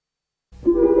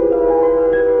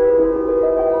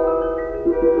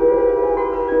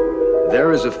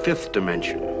There is a fifth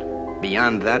dimension,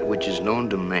 beyond that which is known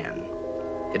to man.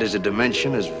 It is a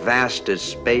dimension as vast as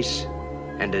space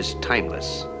and as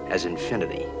timeless as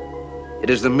infinity. It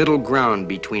is the middle ground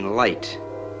between light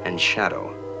and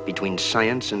shadow, between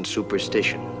science and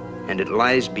superstition, and it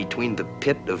lies between the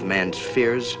pit of man's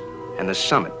fears and the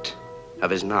summit of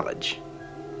his knowledge.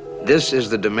 This is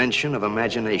the dimension of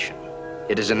imagination.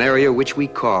 It is an area which we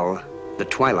call the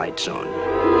Twilight Zone.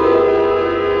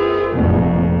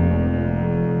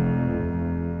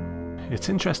 It's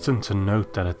interesting to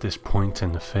note that at this point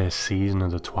in the first season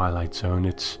of the Twilight Zone,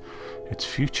 its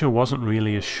future wasn't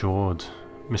really assured.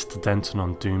 Mr. Denton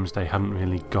on Doomsday hadn't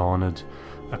really garnered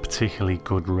a particularly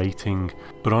good rating,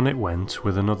 but on it went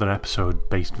with another episode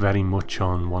based very much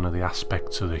on one of the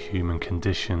aspects of the human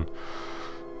condition.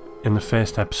 In the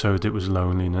first episode it was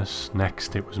loneliness,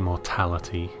 next it was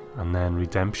mortality, and then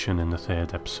redemption in the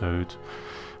third episode.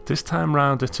 This time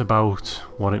round it's about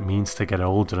what it means to get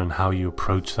older and how you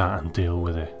approach that and deal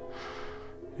with it.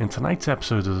 In tonight's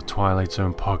episode of the Twilight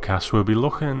Zone podcast, we'll be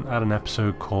looking at an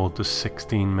episode called The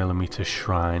 16mm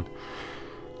Shrine.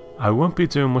 I won't be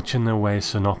doing much in the way of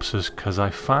synopsis because I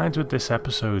find with this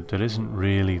episode there isn't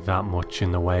really that much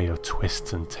in the way of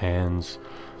twists and turns.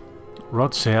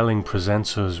 Rod Serling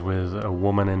presents us with a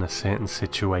woman in a certain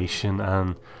situation,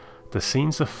 and the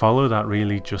scenes that follow that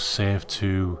really just serve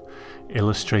to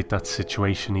illustrate that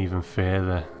situation even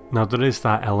further. Now there is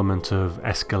that element of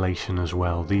escalation as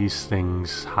well. These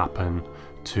things happen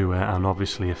to her and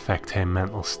obviously affect her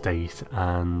mental state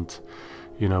and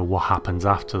you know what happens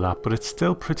after that, but it's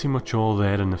still pretty much all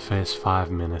there in the first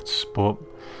 5 minutes. But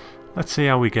let's see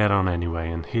how we get on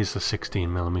anyway, and here's the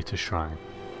 16mm Shrine.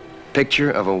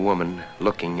 Picture of a woman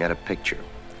looking at a picture.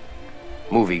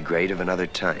 Movie grade of another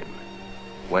time.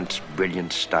 Once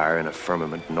brilliant star in a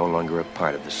firmament no longer a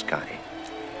part of the sky.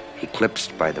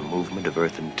 Eclipsed by the movement of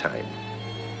earth and time.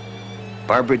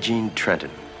 Barbara Jean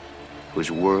Trenton,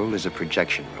 whose world is a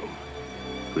projection room,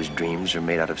 whose dreams are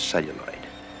made out of celluloid.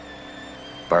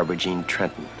 Barbara Jean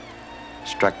Trenton,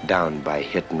 struck down by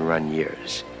hit-and-run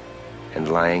years,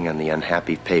 and lying on the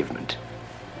unhappy pavement,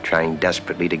 trying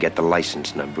desperately to get the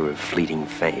license number of fleeting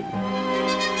fame.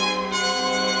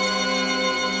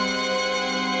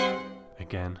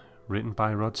 Again, written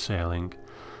by Rod Serling,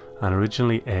 and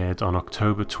originally aired on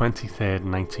October 23rd,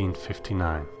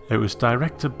 1959. It was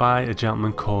directed by a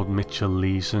gentleman called Mitchell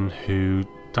Leeson, who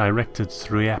directed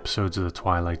 3 episodes of The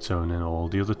Twilight Zone in all,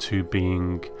 the other 2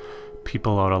 being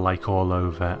People Are Alike All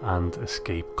Over and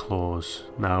Escape Clause.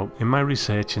 Now, in my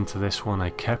research into this one,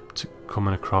 I kept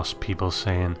coming across people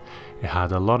saying it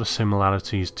had a lot of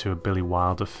similarities to a Billy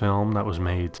Wilder film that was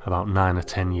made about 9 or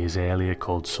 10 years earlier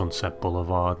called Sunset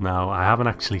Boulevard. Now, I haven't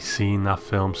actually seen that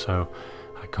film, so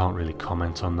I can't really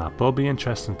comment on that, but it'll be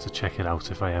interesting to check it out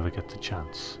if I ever get the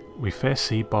chance. We first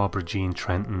see Barbara Jean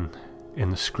Trenton in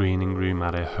the screening room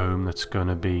at her home that's going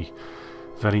to be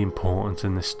very important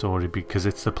in this story because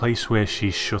it's the place where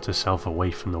she's shut herself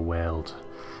away from the world.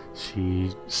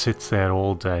 She sits there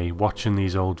all day watching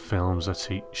these old films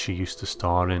that she used to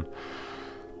star in.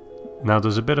 Now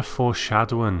there's a bit of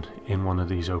foreshadowing in one of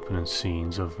these opening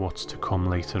scenes of what's to come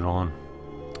later on.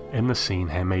 In the scene,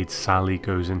 her maid Sally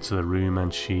goes into the room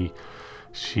and she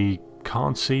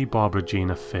can't see Barbara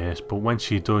Jean at first, but when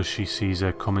she does, she sees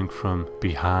her coming from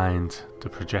behind the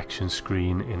projection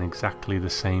screen in exactly the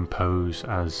same pose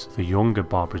as the younger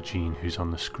Barbara Jean who's on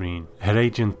the screen. Her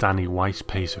agent Danny Weiss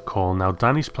pays a call. Now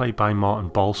Danny's played by Martin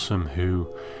Balsam,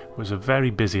 who was a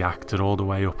very busy actor all the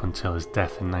way up until his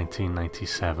death in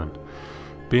 1997.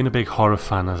 Being a big horror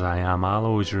fan as I am, I'll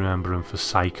always remember him for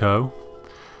Psycho,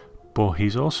 but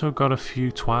he's also got a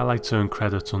few Twilight Zone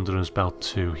credits under his belt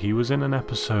too. He was in an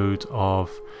episode of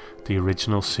the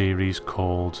original series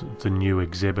called The New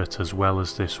Exhibit as well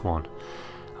as this one,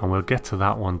 and we'll get to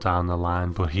that one down the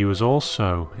line, but he was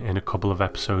also in a couple of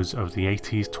episodes of the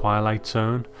 80s Twilight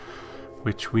Zone,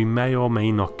 which we may or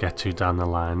may not get to down the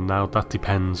line. Now that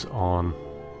depends on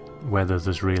whether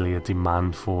there's really a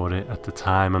demand for it at the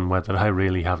time and whether I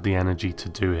really have the energy to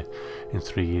do it in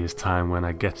 3 years' time when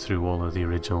I get through all of the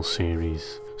original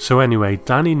series. So anyway,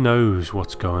 Danny knows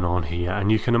what's going on here,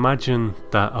 and you can imagine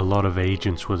that a lot of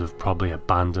agents would have probably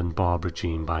abandoned Barbara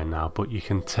Jean by now, but you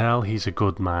can tell he's a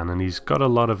good man and he's got a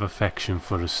lot of affection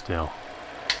for her still.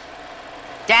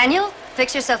 Daniel,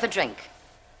 fix yourself a drink.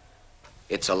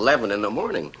 It's 11 in the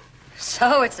morning.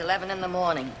 So it's 11 in the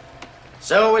morning.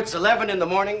 So it's 11 in the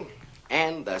morning,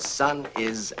 and the sun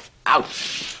is out.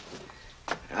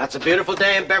 That's a beautiful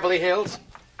day in Beverly Hills.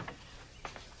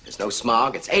 There's no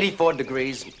smog, it's 84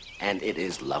 degrees, and it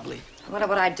is lovely. What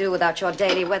would I do without your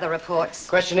daily weather reports?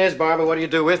 Question is, Barbara, what do you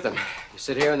do with them? You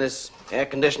sit here in this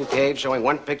air-conditioned cave showing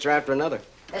one picture after another.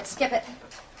 Let's skip it.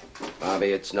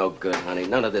 Bobby, it's no good, honey.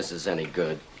 None of this is any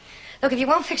good. Look, if you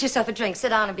won't fix yourself a drink, sit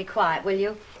down and be quiet, will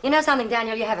you? You know something,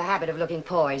 Daniel? You have a habit of looking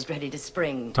poised, ready to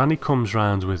spring. Danny comes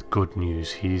round with good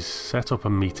news. He's set up a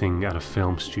meeting at a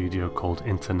film studio called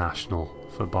International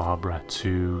for Barbara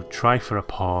to try for a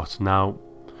part. Now,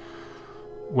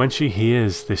 when she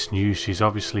hears this news, she's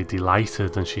obviously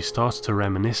delighted and she starts to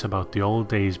reminisce about the old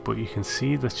days, but you can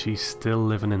see that she's still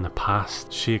living in the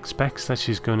past. She expects that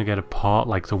she's going to get a part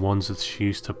like the ones that she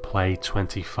used to play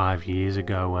 25 years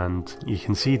ago, and you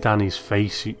can see Danny's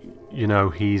face. You know,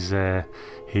 he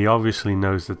obviously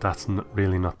knows that that's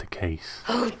really not the case.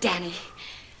 Oh, Danny,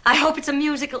 I hope it's a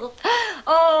musical.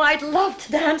 Oh, I'd love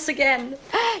to dance again.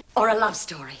 Or a love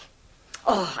story.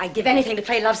 Oh, I'd give anything to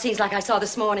play love scenes like I saw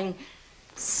this morning.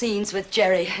 Scenes with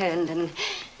Jerry Herndon.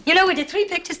 You know, we did 3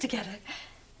 pictures together.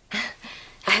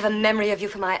 I have a memory of you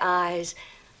for my eyes,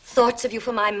 thoughts of you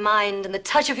for my mind, and the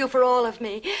touch of you for all of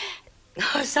me.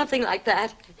 Oh, something like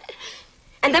that.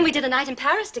 And then we did a night in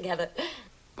Paris together.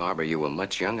 Barbara, you were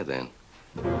much younger then.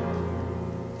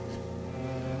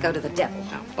 Go to the devil.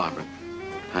 Now, Barbara,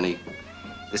 honey,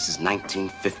 this is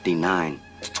 1959.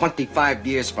 It's 25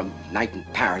 years from Night in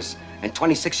Paris. And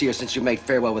 26 years since you made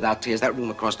Farewell Without Tears. That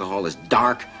room across the hall is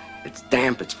dark, it's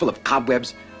damp, it's full of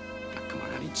cobwebs. Now, come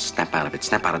on, honey, snap out of it.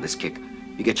 Snap out of this kick.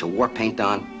 You get your war paint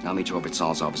on, and I'll meet you over at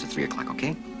Saul's office at 3 o'clock,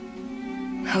 okay?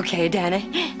 Okay,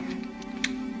 Danny.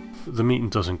 The meeting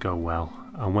doesn't go well,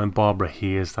 and when Barbara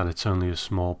hears that it's only a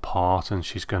small part and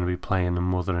she's going to be playing a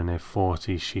mother in her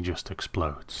 40s, she just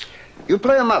explodes. You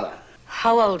play a mother?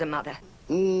 How old a mother?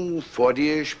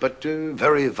 40-ish, but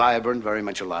very vibrant, very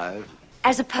much alive.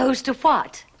 As opposed to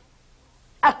what?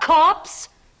 A corpse?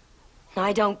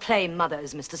 I don't play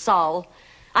mothers, Mr. Saul.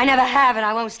 I never have, and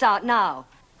I won't start now.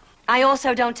 I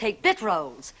also don't take bit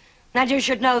roles. And you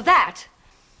should know that.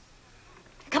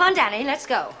 Come on, Danny, let's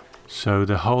go. So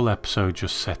the whole episode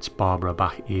just sets Barbara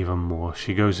back even more.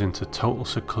 She goes into total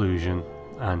seclusion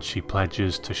and she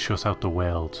pledges to shut out the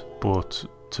world. But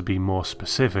to be more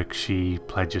specific, she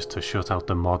pledges to shut out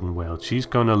the modern world. She's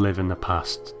going to live in the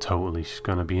past totally. She's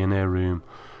going to be in her room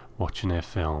watching her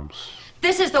films.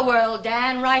 This is the world,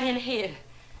 Dan, right in here.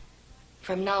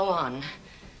 From now on,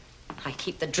 I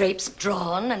keep the drapes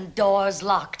drawn and doors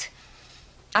locked.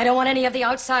 I don't want any of the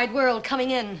outside world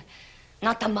coming in.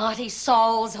 Not the Marty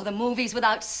Sauls or the movies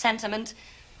without sentiment.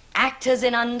 Actors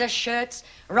in undershirts,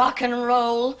 rock and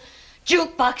roll,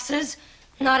 jukeboxes,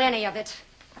 not any of it.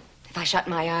 If I shut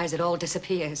my eyes, it all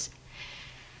disappears.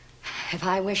 If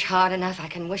I wish hard enough, I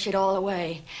can wish it all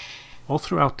away. All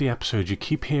throughout the episode, you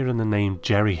keep hearing the name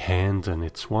Jerry Herndon.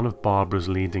 It's one of Barbara's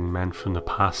leading men from the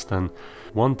past, and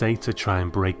one day to try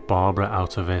and break Barbara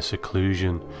out of her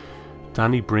seclusion,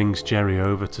 Danny brings Jerry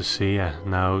over to see her.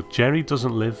 Now, Jerry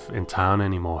doesn't live in town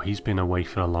anymore. He's been away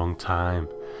for a long time.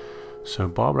 So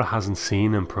Barbara hasn't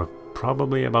seen him for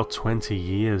probably about 20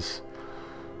 years.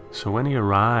 So when he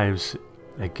arrives,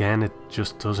 again, it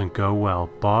just doesn't go well.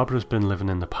 Barbara's been living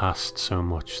in the past so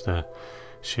much that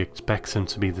she expects him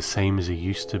to be the same as he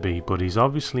used to be, but he's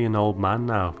obviously an old man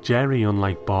now. Jerry,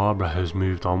 unlike Barbara, has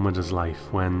moved on with his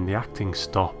life. When the acting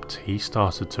stopped, he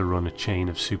started to run a chain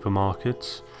of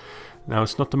supermarkets. Now,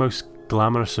 it's not the most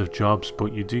glamorous of jobs,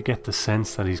 but you do get the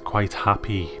sense that he's quite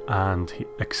happy and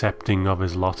accepting of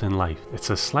his lot in life. It's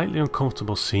a slightly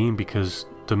uncomfortable scene because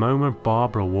the moment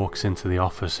Barbara walks into the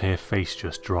office, her face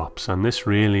just drops, and this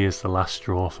really is the last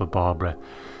straw for Barbara.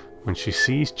 When she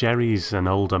sees Jerry's an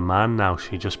older man now,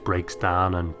 she just breaks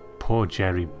down, and poor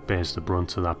Jerry bears the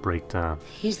brunt of that breakdown.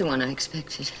 He's the one I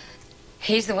expected.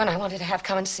 He's the one I wanted to have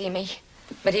come and see me.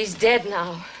 But he's dead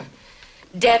now.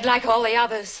 Dead like all the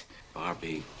others.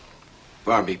 Barbie,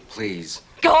 please.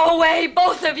 Go away,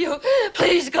 both of you.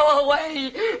 Please go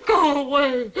away. Go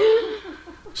away.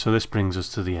 So this brings us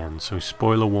to the end, so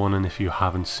spoiler warning if you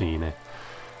haven't seen it.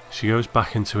 She goes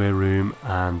back into her room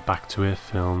and back to her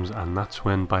films, and that's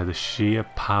when, by the sheer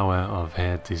power of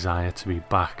her desire to be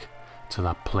back to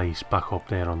that place, back up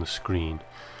there on the screen,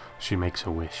 she makes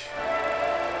a wish.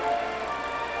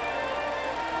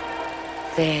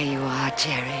 There you are,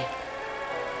 Jerry.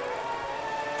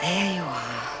 There you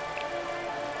are.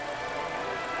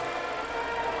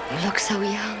 You look so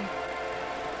young.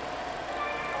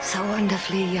 So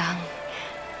wonderfully young.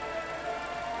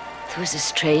 There was a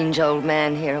strange old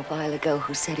man here a while ago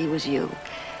who said he was you.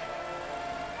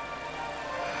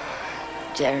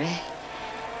 Jerry,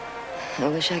 I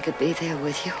wish I could be there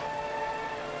with you.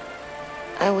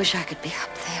 I wish I could be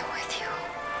up there with you.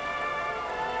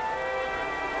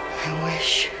 I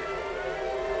wish.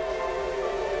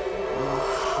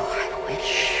 Oh, I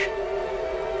wish.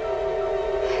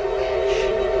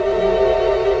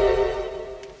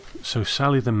 So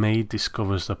Sally the maid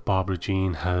discovers that Barbara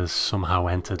Jean has somehow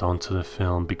entered onto the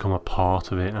film, become a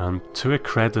part of it, and to her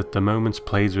credit, the moment's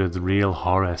played with real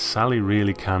horror. Sally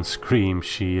really can scream.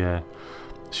 She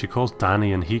calls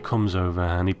Danny and he comes over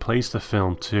and he plays the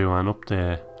film too, and up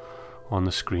there on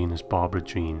the screen is Barbara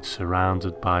Jean,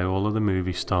 surrounded by all of the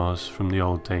movie stars from the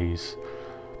old days,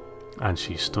 and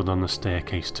she stood on the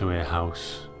staircase to her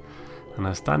house. And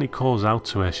as Danny calls out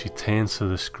to her, she turns to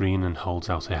the screen and holds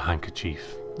out her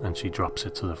handkerchief, and she drops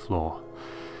it to the floor.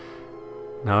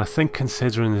 Now, I think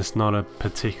considering it's not a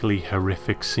particularly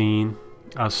horrific scene,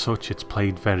 as such it's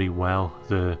played very well.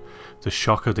 The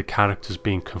shock of the characters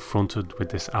being confronted with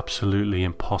this absolutely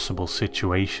impossible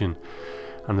situation,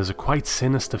 and there's a quite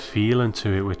sinister feeling to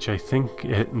it, which I think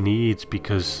it needs,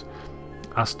 because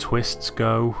as twists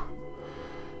go,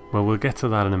 well, we'll get to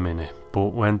that in a minute.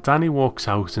 But when Danny walks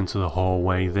out into the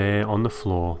hallway, there on the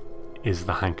floor is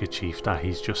the handkerchief that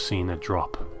he's just seen a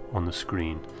drop on the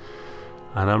screen.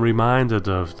 And I'm reminded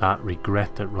of that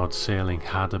regret that Rod Serling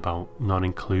had about not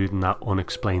including that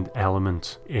unexplained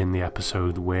element in the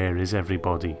episode Where Is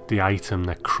Everybody? The item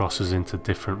that crosses into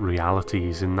different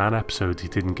realities. In that episode he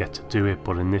didn't get to do it,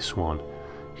 but in this one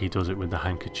he does it with the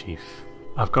handkerchief.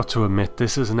 I've got to admit,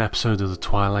 this is an episode of The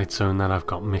Twilight Zone that I've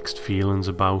got mixed feelings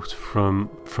about. From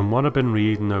what I've been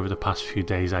reading over the past few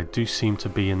days, I do seem to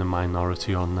be in the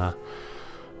minority on that.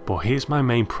 But here's my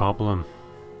main problem.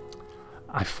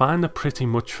 I find that pretty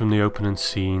much from the opening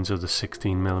scenes of the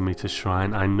 16mm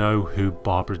shrine, I know who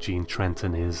Barbara Jean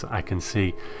Trenton is. I can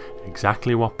see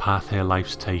exactly what path her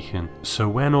life's taken. So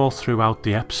when all throughout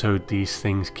the episode these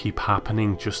things keep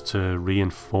happening just to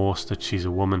reinforce that she's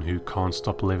a woman who can't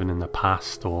stop living in the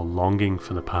past or longing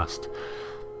for the past,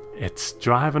 it's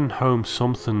driving home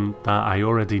something that I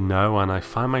already know, and I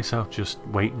find myself just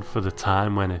waiting for the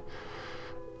time when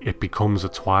it becomes a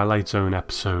Twilight Zone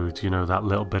episode, you know, that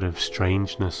little bit of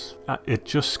strangeness. It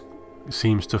just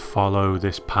seems to follow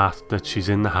this path that she's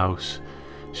in the house,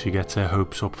 she gets her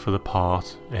hopes up for the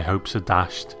part, her hopes are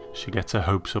dashed, she gets her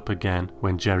hopes up again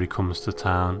when Jerry comes to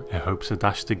town, her hopes are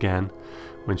dashed again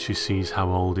when she sees how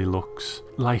old he looks.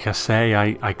 Like I say,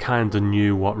 I kinda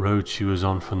knew what road she was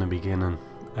on from the beginning.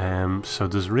 So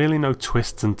there's really no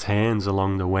twists and turns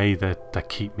along the way that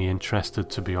keep me interested,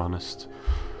 to be honest.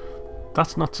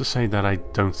 That's not to say that I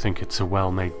don't think it's a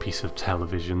well-made piece of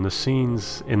television. The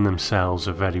scenes in themselves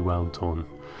are very well done,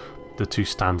 the two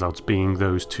standouts being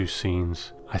those two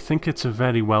scenes. I think it's a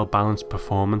very well-balanced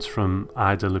performance from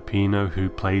Ida Lupino, who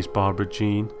plays Barbara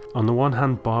Jean. On the one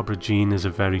hand, Barbara Jean is a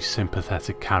very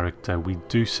sympathetic character. We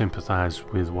do sympathise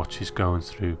with what she's going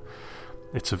through.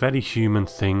 It's a very human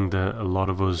thing that a lot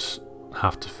of us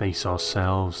have to face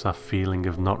ourselves, that feeling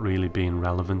of not really being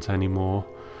relevant anymore.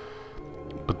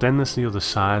 But then there's the other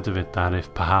side of it, that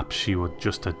if perhaps she would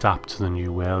just adapt to the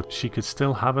new world, she could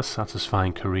still have a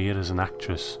satisfying career as an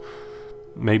actress.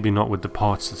 Maybe not with the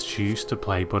parts that she used to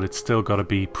play, but it's still got to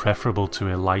be preferable to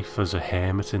her life as a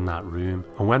hermit in that room.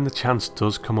 And when the chance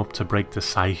does come up to break the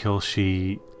cycle,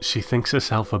 she thinks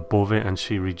herself above it and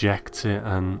she rejects it.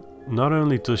 And not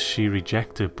only does she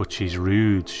reject it, but she's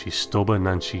rude, she's stubborn,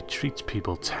 and she treats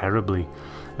people terribly,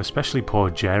 especially poor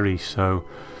Jerry. So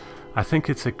I think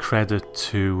it's a credit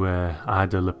to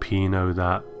Ida Lupino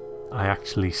that I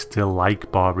actually still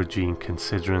like Barbara Jean,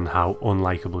 considering how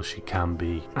unlikable she can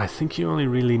be. I think you only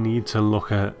really need to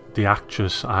look at the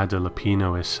actress Ida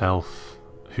Lupino herself,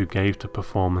 who gave the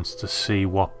performance, to see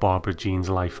what Barbara Jean's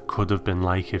life could have been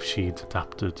like if she'd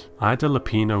adapted. Ida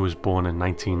Lupino was born in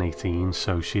 1918,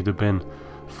 so she'd have been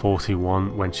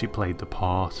 41 when she played the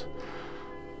part.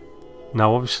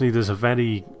 Now obviously there's a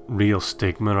very real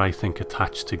stigma, I think,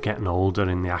 attached to getting older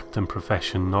in the acting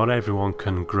profession. Not everyone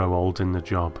can grow old in the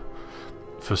job.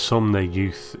 For some, their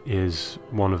youth is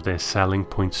one of their selling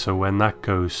points, so when that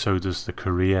goes, so does the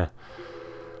career.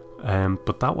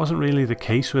 But that wasn't really the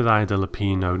case with Ida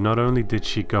Lupino. Not only did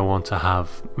she go on to have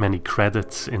many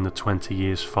credits in the 20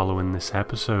 years following this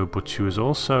episode, but she was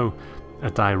also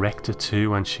a director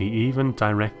too, and she even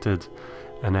directed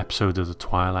an episode of The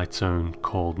Twilight Zone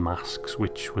called Masks,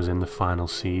 which was in the final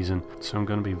season. So I'm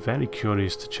going to be very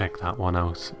curious to check that one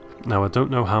out. Now, I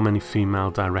don't know how many female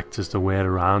directors there were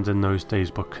around in those days,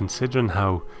 but considering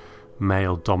how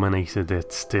male dominated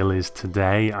it still is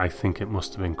today, I think it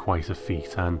must have been quite a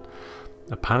feat. And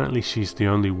apparently she's the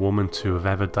only woman to have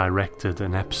ever directed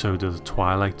an episode of The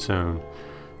Twilight Zone,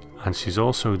 and she's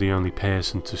also the only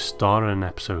person to star in an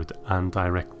episode and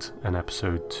direct an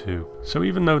episode too. So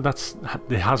even though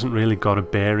it hasn't really got a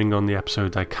bearing on the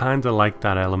episode, I kinda like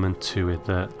that element to it,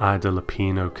 that Ida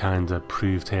Lupino kinda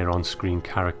proved her on-screen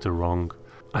character wrong.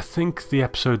 I think the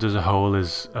episode as a whole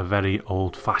is a very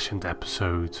old-fashioned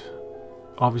episode.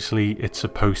 Obviously, it's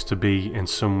supposed to be in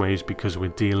some ways because we're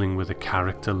dealing with a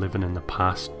character living in the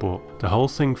past, but the whole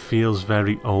thing feels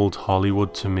very old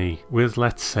Hollywood to me. With,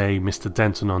 let's say, Mr.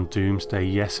 Denton on Doomsday,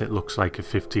 yes, it looks like a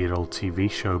 50-year-old TV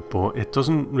show, but it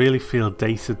doesn't really feel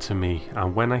dated to me.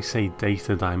 And when I say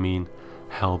dated, I mean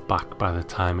held back by the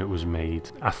time it was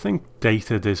made. I think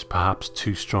dated is perhaps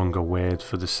too strong a word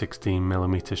for the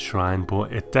 16mm Shrine,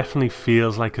 but it definitely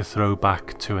feels like a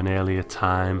throwback to an earlier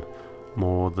time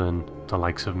more than the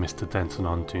likes of Mr. Denton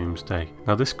on Doomsday.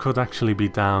 Now, this could actually be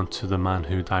down to the man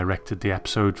who directed the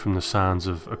episode, from the sounds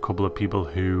of a couple of people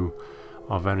who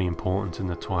are very important in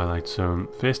the Twilight Zone.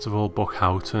 First of all, Buck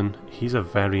Houghton. He's a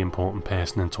very important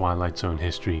person in Twilight Zone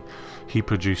history. He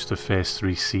produced the first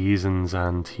 3 seasons,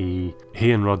 and he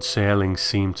and Rod Serling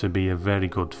seem to be a very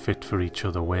good fit for each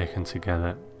other working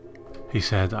together. He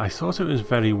said, "I thought it was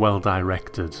very well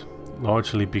directed,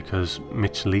 largely because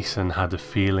Mitch Leeson had a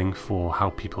feeling for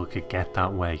how people could get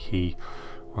that way. He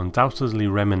undoubtedly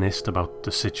reminisced about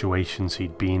the situations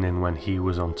he'd been in when he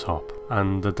was on top."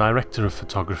 And the director of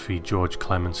photography, George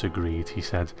Clements, agreed. He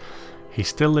said, "He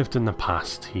still lived in the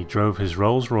past. He drove his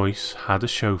Rolls Royce, had a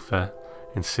chauffeur,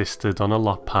 insisted on a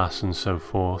lot pass and so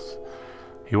forth.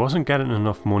 He wasn't getting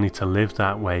enough money to live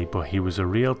that way, but he was a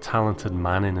real talented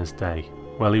man in his day.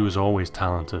 Well, he was always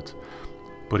talented.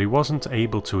 But he wasn't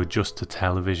able to adjust to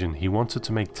television. He wanted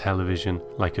to make television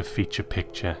like a feature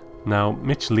picture." Now,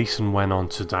 Mitch Leeson went on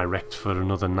to direct for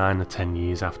another 9 or 10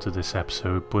 years after this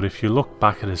episode, but if you look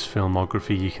back at his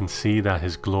filmography, you can see that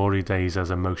his glory days as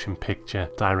a motion picture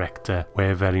director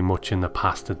were very much in the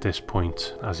past at this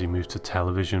point as he moved to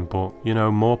television. But, you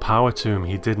know, more power to him.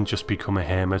 He didn't just become a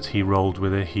hermit, he rolled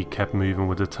with it, he kept moving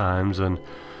with the times, and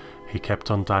he kept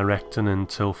on directing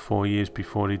until 4 years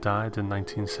before he died in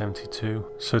 1972.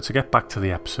 So to get back to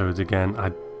the episode again,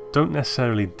 I don't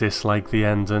necessarily dislike the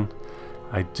ending.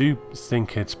 I do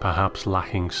think it's perhaps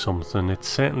lacking something. It's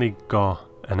certainly got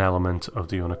an element of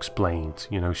the unexplained.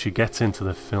 You know, she gets into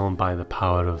the film by the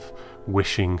power of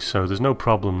wishing, so there's no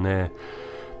problem there.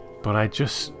 But I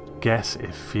just guess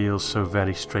it feels so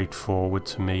very straightforward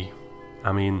to me.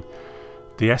 I mean,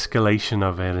 the escalation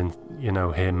of it and, you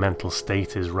know, her mental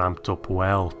state is ramped up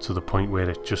well to the point where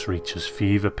it just reaches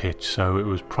fever pitch. So it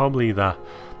was probably that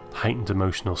heightened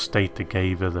emotional state that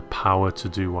gave her the power to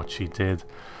do what she did.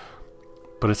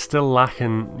 But it's still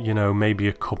lacking, you know, maybe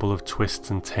a couple of twists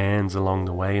and turns along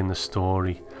the way in the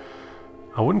story.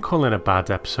 I wouldn't call it a bad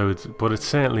episode, but it's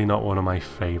certainly not one of my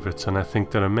favourites, and I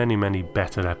think there are many, many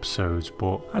better episodes,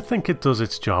 but I think it does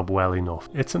its job well enough.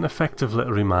 It's an effective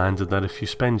little reminder that if you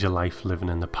spend your life living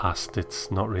in the past,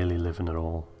 it's not really living at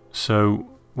all. So,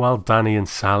 while Danny and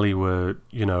Sally were,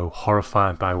 you know,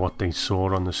 horrified by what they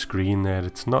saw on the screen there,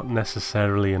 it's not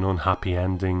necessarily an unhappy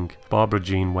ending. Barbara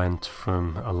Jean went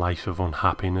from a life of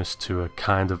unhappiness to a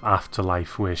kind of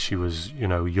afterlife where she was, you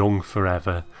know, young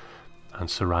forever and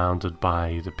surrounded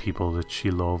by the people that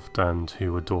she loved and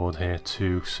who adored her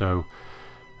too. So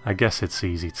I guess it's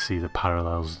easy to see the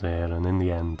parallels there, and in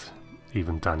the end,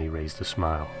 even Danny raised a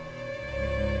smile.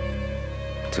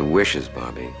 To wishes,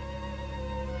 Bobby.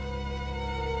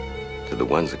 To the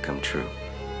ones that come true.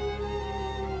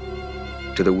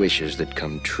 To the wishes that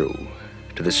come true.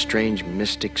 To the strange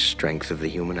mystic strength of the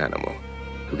human animal,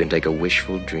 who can take a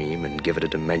wishful dream and give it a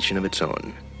dimension of its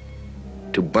own.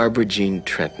 To Barbara Jean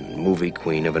Trenton, movie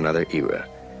queen of another era,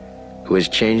 who has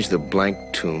changed the blank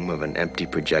tomb of an empty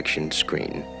projection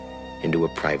screen into a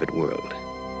private world.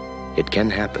 It can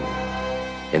happen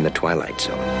in the Twilight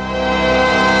Zone.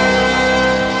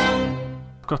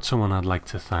 I've got someone I'd like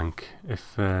to thank.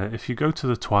 If you go to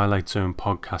the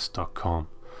twilightzonepodcast.com,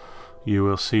 you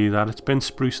will see that it's been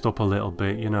spruced up a little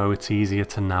bit. You know, it's easier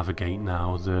to navigate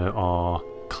now. There are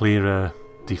clearer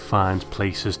defined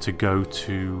places to go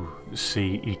to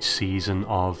see each season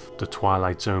of the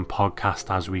Twilight Zone podcast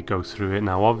as we go through it.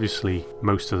 Now, obviously,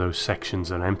 most of those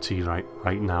sections are empty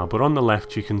right now, but on the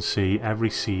left you can see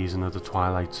every season of the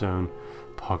Twilight Zone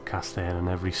podcast there and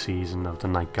every season of the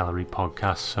Night Gallery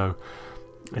podcast. So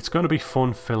it's going to be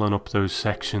fun filling up those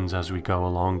sections as we go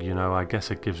along. You know, I guess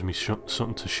it gives me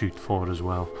something to shoot for as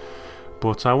well.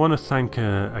 But I want to thank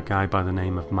a guy by the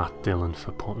name of Matt Dillon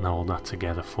for putting all that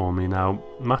together for me. Now,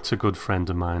 Matt's a good friend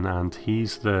of mine, and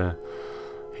he's the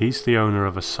owner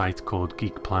of a site called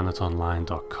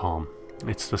GeekPlanetOnline.com.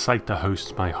 It's the site that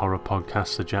hosts my horror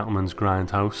podcast, The Gentleman's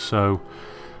Grindhouse. So,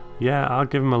 yeah, I'll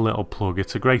give him a little plug.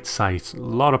 It's a great site. A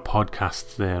lot of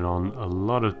podcasts there on a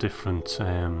lot of different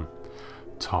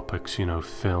topics, you know,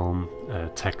 film,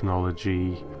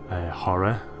 technology,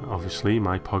 horror, obviously,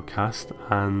 my podcast,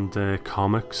 and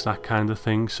comics, that kind of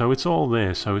thing. So it's all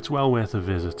there, so it's well worth a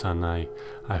visit, and I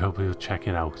hope you'll check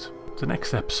it out. The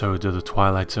next episode of the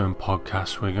Twilight Zone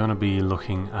podcast, we're going to be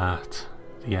looking at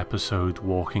the episode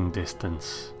Walking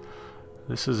Distance.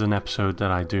 This is an episode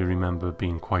that I do remember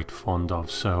being quite fond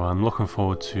of, so I'm looking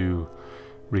forward to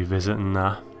revisiting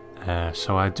that.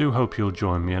 So I do hope you'll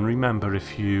join me, and remember,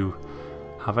 if you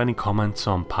have any comments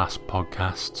on past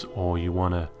podcasts, or you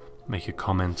want to make a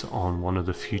comment on one of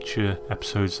the future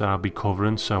episodes that I'll be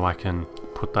covering so I can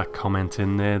put that comment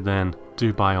in there, then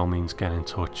do by all means get in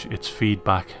touch. It's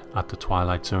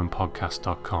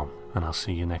feedback@thetwilightzonepodcast.com, and I'll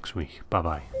see you next week. Bye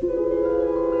bye.